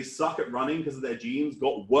told that they suck at running because of their genes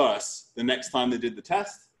got worse the next time they did the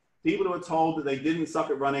test. People who were told that they didn't suck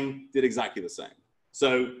at running did exactly the same.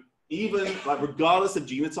 So even like regardless of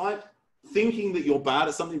genotype, thinking that you're bad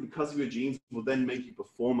at something because of your genes will then make you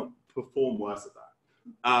perform worse at that.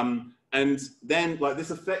 And then like this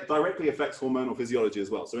directly affects hormonal physiology as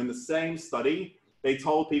well. So in the same study, they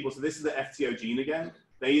told people, so this is the FTO gene again,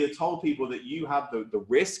 they either told people that you have the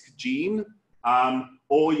risk gene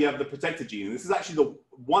or you have the protected gene. And this is actually the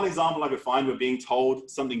one example I could find where being told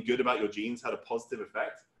something good about your genes had a positive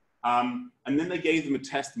effect. And then they gave them a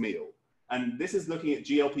test meal. And this is looking at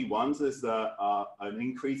GLP-1s. There's an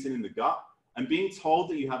increase in the gut. And being told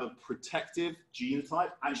that you have a protective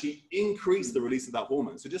genotype actually increased the release of that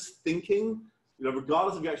hormone. So just thinking, you know,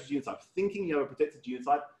 regardless of your actual genotype, thinking you have a protective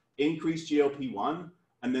genotype increased GLP-1,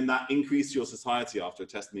 and then that increased your satiety after a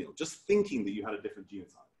test meal. Just thinking that you had a different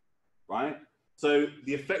genotype, right? So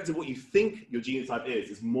the effect of what you think your genotype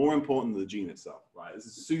is more important than the gene itself, right? This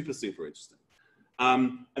is super, super interesting.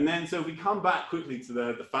 And then, so if we come back quickly to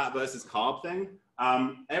the fat versus carb thing,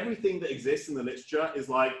 everything that exists in the literature is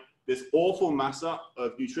like, this awful mass up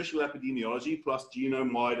of nutritional epidemiology plus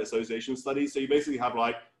genome-wide association studies. So you basically have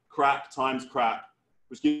like crap times crap,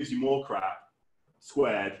 which gives you more crap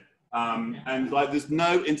squared. And like there's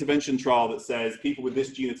no intervention trial that says people with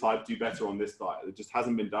this genotype do better on this diet. It just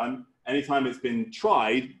hasn't been done. Anytime it's been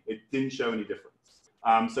tried, it didn't show any difference.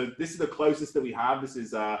 So this is the closest that we have. This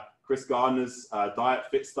is Chris Gardner's diet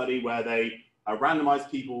fit study, where they randomized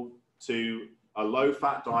people to a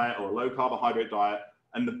low-fat diet or a low-carbohydrate diet,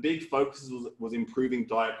 and the big focus was improving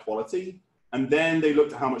diet quality. And then they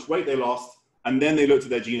looked at how much weight they lost, and then they looked at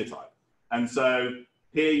their genotype. And so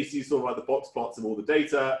here you see sort of like the box plots of all the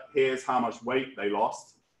data. Here's how much weight they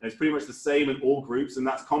lost. And it's pretty much the same in all groups, and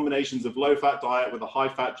that's combinations of low-fat diet with a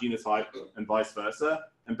high-fat genotype and vice versa.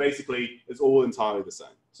 And basically, it's all entirely the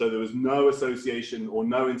same. So there was no association or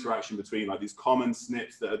no interaction between like these common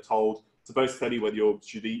SNPs that are supposed to tell you whether you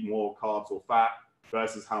should eat more carbs or fat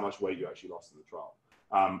versus how much weight you actually lost in the trial.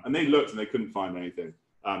 And they looked and they couldn't find anything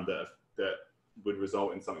that would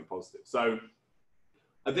result in something positive. So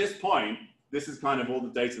at this point, this is kind of all the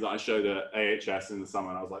data that I showed at AHS in the summer.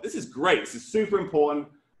 And I was like, this is great. This is super important.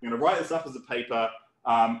 I'm going to write this up as a paper,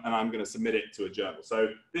 and I'm going to submit it to a journal. So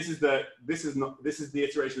this is the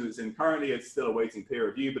iteration that's in currently. It's still awaiting peer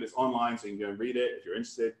review, but it's online, so you can go and read it if you're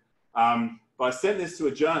interested. But I sent this to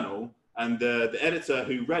a journal, and the editor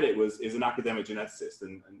who read it is an academic geneticist,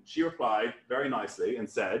 and she replied very nicely and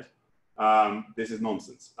said, this is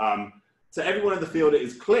nonsense. To everyone in the field, it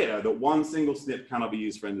is clear that one single SNP cannot be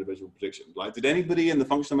used for individual prediction. Like, did anybody in the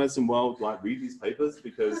functional medicine world like read these papers?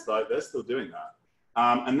 Because like they're still doing that.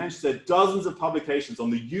 And then she said dozens of publications on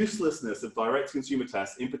the uselessness of direct-to-consumer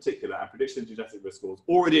tests in particular and prediction of genetic risk scores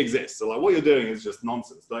already exist. So like what you're doing is just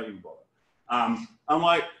nonsense. Don't even bother. I'm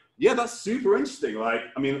like, yeah, that's super interesting. Like,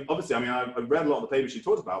 I mean, obviously, I read a lot of the papers she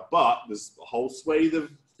talked about, but there's a whole swathe of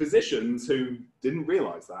physicians who didn't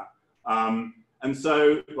realize that. And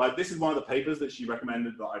so, like, this is one of the papers that she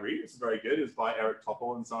recommended that I read. It's very good. It's by Eric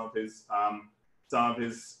Topol and some of his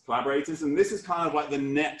collaborators. And this is kind of like the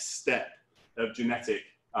next step of genetic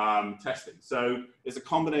testing. So it's a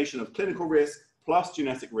combination of clinical risk plus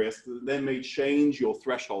genetic risk that then may change your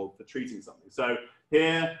threshold for treating something. So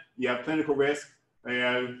here you have clinical risk. You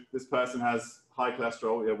know, this person has high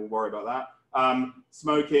cholesterol. Yeah, we'll worry about that.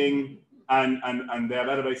 Smoking, and they have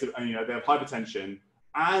elevated, and they have hypertension,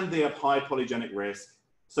 and they have high polygenic risk.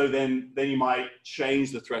 So then you might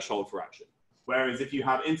change the threshold for action. Whereas if you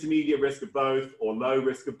have intermediate risk of both, or low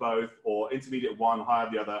risk of both, or intermediate one, higher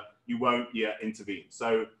the other, you won't yet intervene.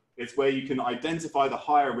 So it's where you can identify the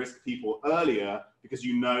higher risk people earlier because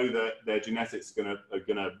you know that their genetics are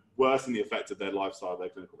gonna worsen the effect of their lifestyle, their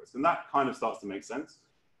clinical risk. And that kind of starts to make sense.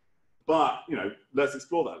 But let's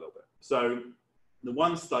explore that a little bit. So the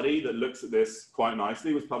one study that looks at this quite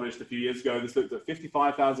nicely was published a few years ago. This looked at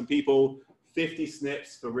 55,000 people, 50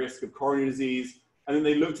 SNPs for risk of coronary disease, and then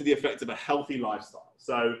they looked at the effect of a healthy lifestyle.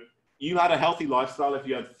 So you had a healthy lifestyle if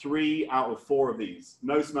you had 3 out of 4 of these: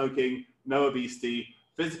 no smoking, no obesity,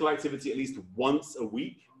 physical activity at least once a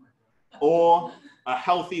week, or a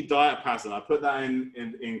healthy diet pattern. I put that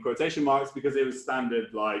in quotation marks because it was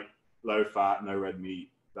standard, like low fat, no red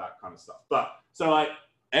meat, that kind of stuff. But so like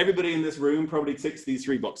everybody in this room probably ticks these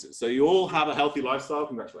 3 boxes. So you all have a healthy lifestyle.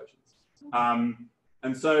 Congratulations.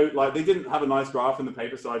 And so like they didn't have a nice graph in the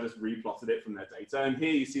paper, so I just replotted it from their data. And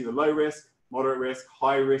here you see the low risk, moderate risk,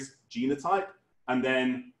 high risk genotype, and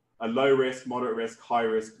then a low risk, moderate risk, high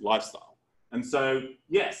risk lifestyle. And so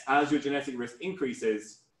yes, as your genetic risk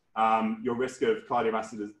increases, your risk of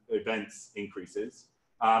cardiovascular events increases.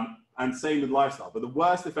 And same with lifestyle, but the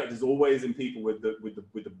worst effect is always in people with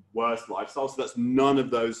the worst lifestyle. So that's none of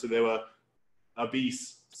those. So they were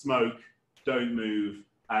obese, smoke, don't move,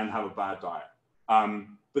 and have a bad diet.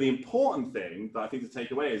 But the important thing that I think to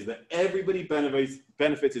take away is that everybody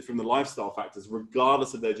benefited from the lifestyle factors,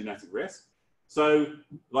 regardless of their genetic risk. So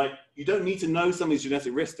like, you don't need to know somebody's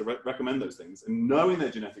genetic risk to recommend those things. And knowing their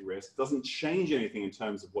genetic risk doesn't change anything in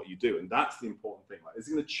terms of what you do. And that's the important thing. Like, is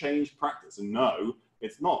it going to change practice? And no,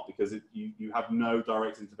 it's not, because you have no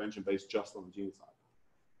direct intervention based just on the genotype.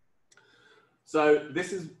 So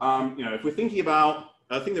this is, if we're thinking about,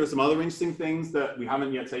 I think there are some other interesting things that we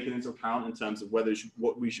haven't yet taken into account in terms of what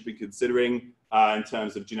we should be considering in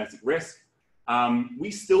terms of genetic risk.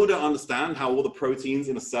 We still don't understand how all the proteins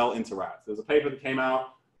in a cell interact. There's a paper that came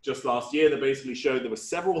out just last year that basically showed there were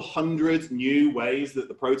several hundred new ways that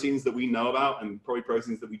the proteins that we know about, and probably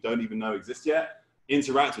proteins that we don't even know exist yet,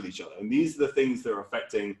 interact with each other. And these are the things that are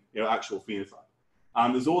affecting actual phenotype.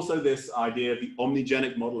 There's also this idea of the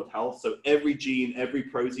omnigenic model of health. So every gene, every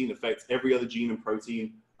protein affects every other gene and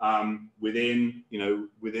protein within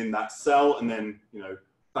that cell, and then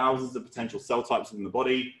thousands of potential cell types in the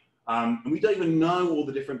body. And we don't even know all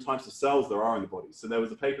the different types of cells there are in the body. So there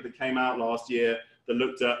was a paper that came out last year that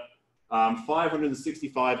looked at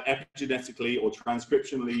 565 epigenetically or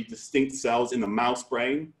transcriptionally distinct cells in the mouse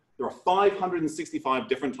brain. There are 565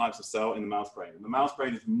 different types of cell in the mouse brain. And the mouse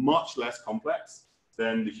brain is much less complex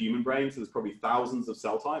than the human brain, so there's probably thousands of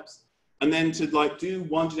cell types. And then to like do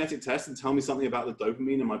one genetic test and tell me something about the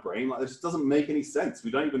dopamine in my brain, like, it just doesn't make any sense.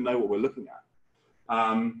 We don't even know what we're looking at.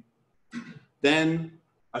 Then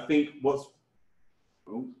I think what's,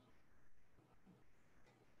 you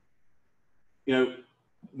know,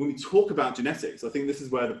 when we talk about genetics, I think this is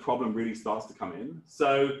where the problem really starts to come in.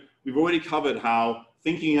 So we've already covered how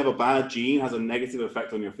thinking you have a bad gene has a negative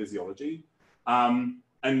effect on your physiology.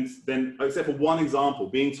 And then, except for one example,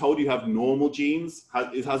 being told you have normal genes,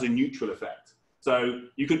 it has a neutral effect. So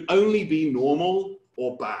you can only be normal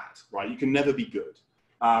or bad, right? You can never be good.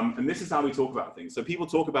 And this is how we talk about things. So people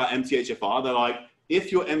talk about MTHFR. They're like,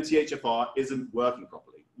 if your MTHFR isn't working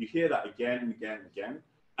properly, you hear that again and again and again.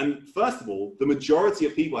 And first of all, the majority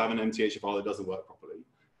of people have an MTHFR that doesn't work properly.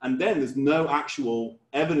 And then there's no actual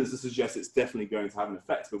evidence to suggest it's definitely going to have an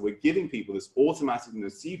effect. But we're giving people this automatic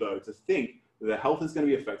nocebo to think that their health is going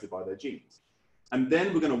to be affected by their genes. And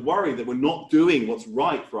then we're going to worry that we're not doing what's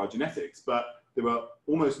right for our genetics. But there are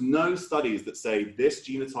almost no studies that say this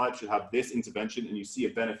genotype should have this intervention and you see a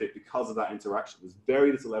benefit because of that interaction. There's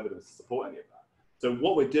very little evidence to support any of that. So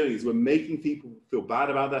what we're doing is we're making people feel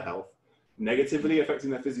bad about their health, negatively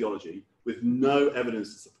affecting their physiology with no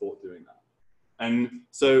evidence to support doing that. And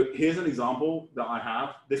so here's an example that I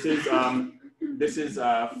have. This is from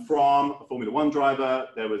a Formula One driver.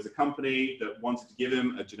 There was a company that wanted to give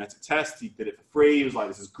him a genetic test. He did it for free. He was like,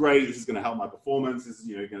 this is great. This is going to help my performance. This is,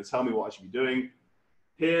 you know, going to tell me what I should be doing.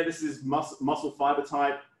 Here, this is muscle fiber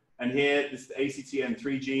type. And here, this is the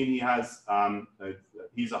ACTN3 gene. He has,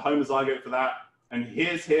 he's a homozygote for that. And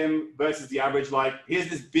here's him versus the average, like, here's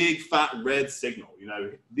this big fat red signal. You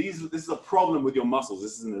know, this is a problem with your muscles.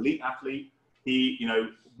 This is an elite athlete. He, you know,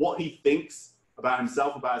 what he thinks about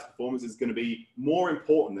himself, about his performance is going to be more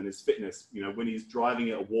important than his fitness, you know, when he's driving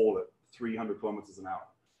at a wall at 300 kilometers an hour.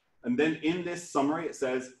 And then in this summary, it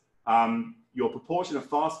says, your proportion of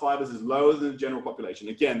fast fibers is lower than the general population.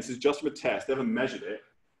 Again, this is just from a test. They haven't measured it.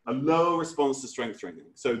 A lower response to strength training.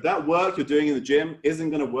 So that work you're doing in the gym isn't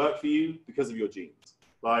going to work for you because of your genes.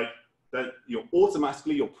 Like that, you're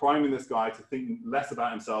priming this guy to think less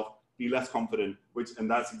about himself, be less confident, and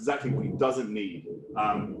that's exactly what he doesn't need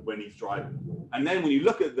when he's driving. And then when you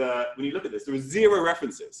look at this, there are zero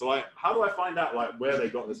references. So like, how do I find out like where they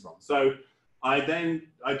got this from? So I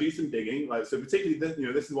do some digging. Like, so particularly this, you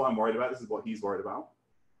know, this is what I'm worried about. This is what he's worried about.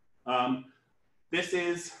 This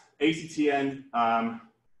is ACTN.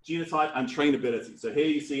 Genotype and trainability. So here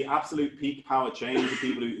you see absolute peak power change for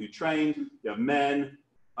people who trained. You have men,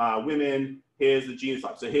 women. Here's the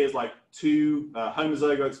genotype. So here's like two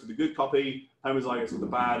homozygotes for the good copy, homozygotes for the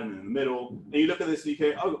bad, and in the middle. And you look at this and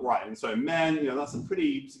you go, oh, right. And so men, you know, that's a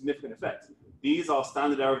pretty significant effect. These are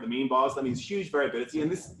standard error of the mean bars. That means huge variability.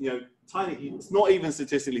 And this, you know, tiny, it's not even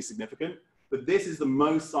statistically significant, but this is the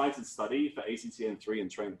most cited study for ACTN3 and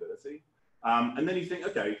trainability. And then you think,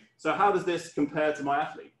 okay, so how does this compare to my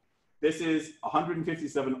athlete? This is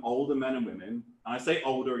 157 older men and women. And I say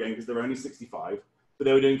older again because they're only 65, but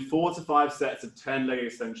they were doing 4 to 5 sets of 10 leg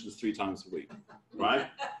extensions 3 times a week, right?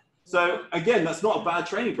 So again, that's not a bad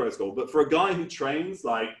training protocol, but for a guy who trains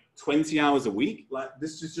like 20 hours a week, like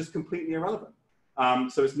this is just completely irrelevant.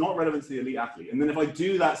 So it's not relevant to the elite athlete. And then if I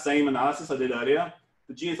do that same analysis I did earlier,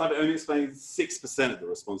 the genotype only explains 6% of the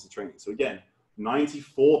response to training. So again,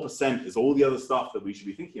 94% is all the other stuff that we should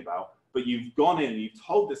be thinking about. But you've gone in and you've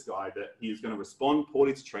told this guy that he is going to respond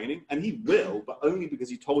poorly to training, and he will, but only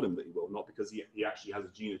because you told him that he will, not because he actually has a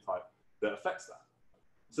genotype that affects that.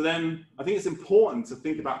 So then I think it's important to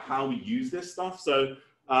think about how we use this stuff. So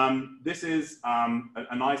this is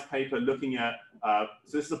a nice paper looking at,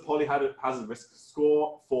 so this is a polyhazard risk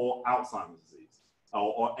score for Alzheimer's disease,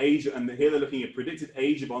 or age, and here they're looking at predicted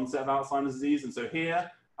age of onset of Alzheimer's disease. And so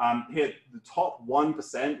here, here, the top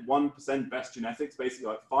 1% best genetics, basically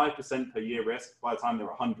like 5% per year risk by the time they're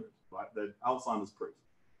 100, right? The Alzheimer's proof.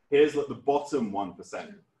 Here's like the bottom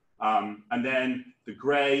 1%. And then the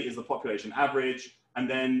gray is the population average. And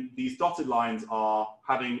then these dotted lines are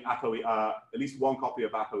having ApoE, at least one copy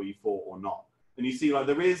of ApoE4 or not. And you see like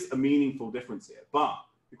there is a meaningful difference here. But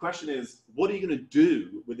the question is, what are you going to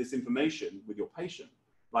do with this information with your patient?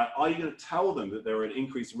 Like, are you going to tell them that they're at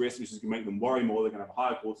increased risk, which is going to make them worry more, they're going to have a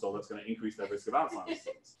higher cortisol, that's going to increase their risk of Alzheimer's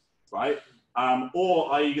disease, right?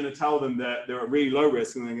 Or are you going to tell them that they're at really low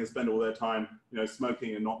risk and they're going to spend all their time,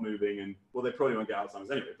 smoking and not moving, and well, they probably won't get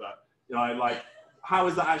Alzheimer's anyway. But like, how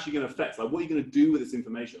is that actually going to affect? Like, what are you going to do with this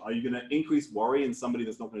information? Are you going to increase worry in somebody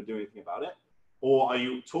that's not going to do anything about it, or are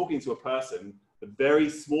you talking to a person, a very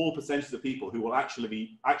small percentage of people who will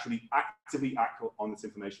actually actively act on this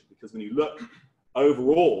information? Because when you look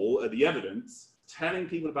overall at the evidence, telling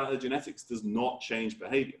people about their genetics does not change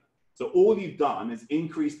behavior. So all you've done is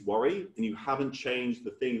increased worry, and you haven't changed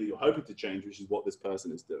the thing that you're hoping to change, which is what this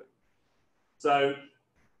person is doing. So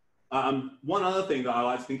one other thing that I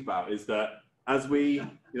like to think about is that as we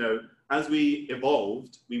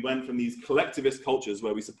evolved, we went from these collectivist cultures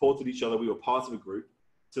where we supported each other, we were part of a group,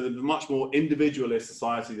 to the much more individualist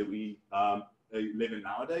society that we live in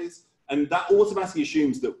nowadays. And that automatically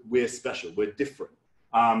assumes that we're special, we're different.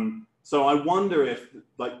 So I wonder if,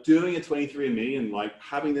 like, doing a 23andMe and like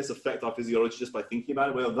having this affect our physiology just by thinking about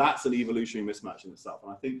it, well, that's an evolutionary mismatch in itself.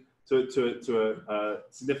 And I think to a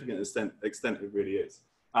significant extent, it really is.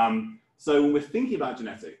 So when we're thinking about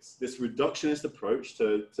genetics, this reductionist approach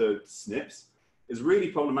to SNPs is really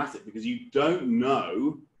problematic, because you don't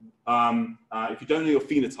know, if you don't know your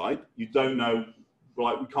phenotype, you don't know,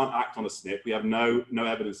 like, we can't act on a SNP. We have no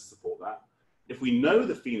evidence to support that. If we know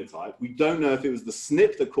the phenotype, we don't know if it was the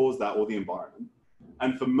SNP that caused that or the environment.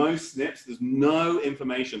 And for most SNPs, there's no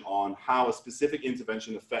information on how a specific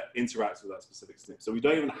intervention interacts with that specific SNP. So we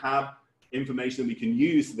don't even have information that we can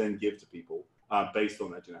use to then give to people based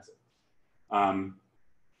on their genetics.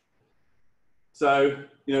 So,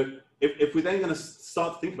 if we're then going to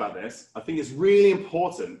start to think about this, I think it's really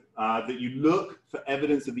important that you look for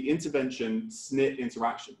evidence of the intervention SNP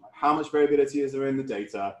interaction. Like, how much variability is there in the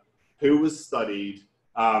data? Who was studied?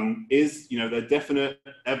 Is there definite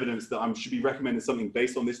evidence that I should be recommending something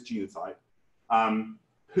based on this genotype?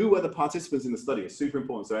 Who were the participants in the study? It's super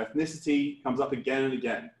important. So ethnicity comes up again and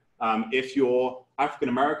again. If you're African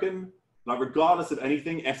American, like, regardless of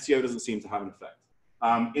anything, FTO doesn't seem to have an effect.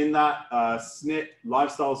 In that SNP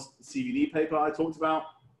lifestyle CVD paper I talked about,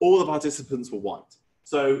 all the participants were white.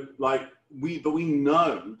 So like, but we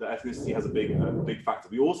know that ethnicity has a big factor.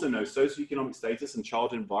 We also know socioeconomic status and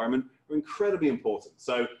childhood environment are incredibly important.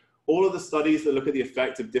 So all of the studies that look at the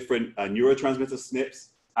effect of different neurotransmitter SNPs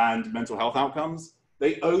and mental health outcomes,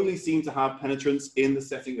 they only seem to have penetrance in the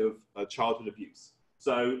setting of childhood abuse.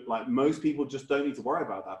 So like, most people just don't need to worry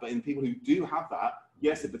about that. But in people who do have that,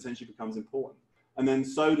 yes, it potentially becomes important. And then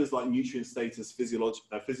so does like nutrient status,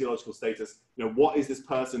 physiological status. What is this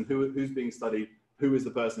person, who's being studied, who is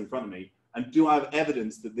the person in front of me? And do I have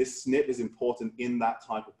evidence that this SNP is important in that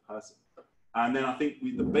type of person? And then I think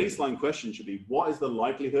the baseline question should be, what is the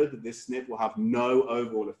likelihood that this SNP will have no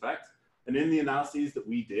overall effect? And in the analyses that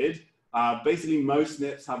we did, basically most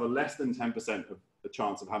SNPs have a less than 10% of the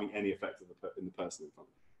chance of having any effect in the person in front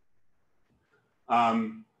of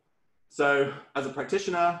me. So as a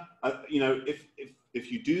practitioner,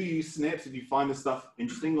 if you do use SNPs, if you find this stuff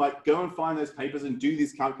interesting, like, go and find those papers and do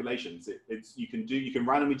these calculations. You can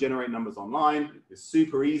randomly generate numbers online. It's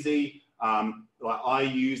super easy. Like, I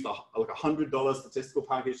used like $100 statistical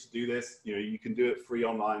package to do this. You can do it free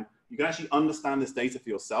online. You can actually understand this data for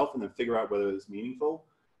yourself and then figure out whether it's meaningful.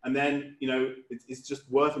 And then, it's just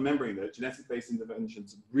worth remembering that genetic-based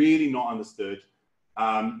interventions are really not understood.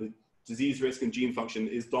 The disease risk and gene function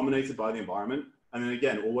is dominated by the environment. And then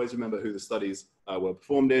again, always remember who the studies were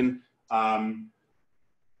performed in.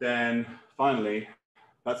 Then finally,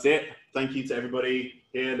 that's it. Thank you to everybody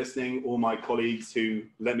here listening, all my colleagues who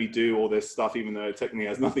let me do all this stuff, even though it technically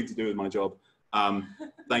has nothing to do with my job.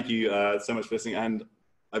 Thank you so much for listening. And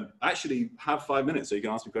I actually have 5 minutes, so you can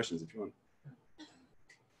ask me questions if you want.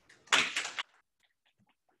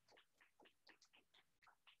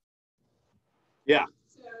 Yeah.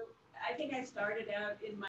 So I think I started out in my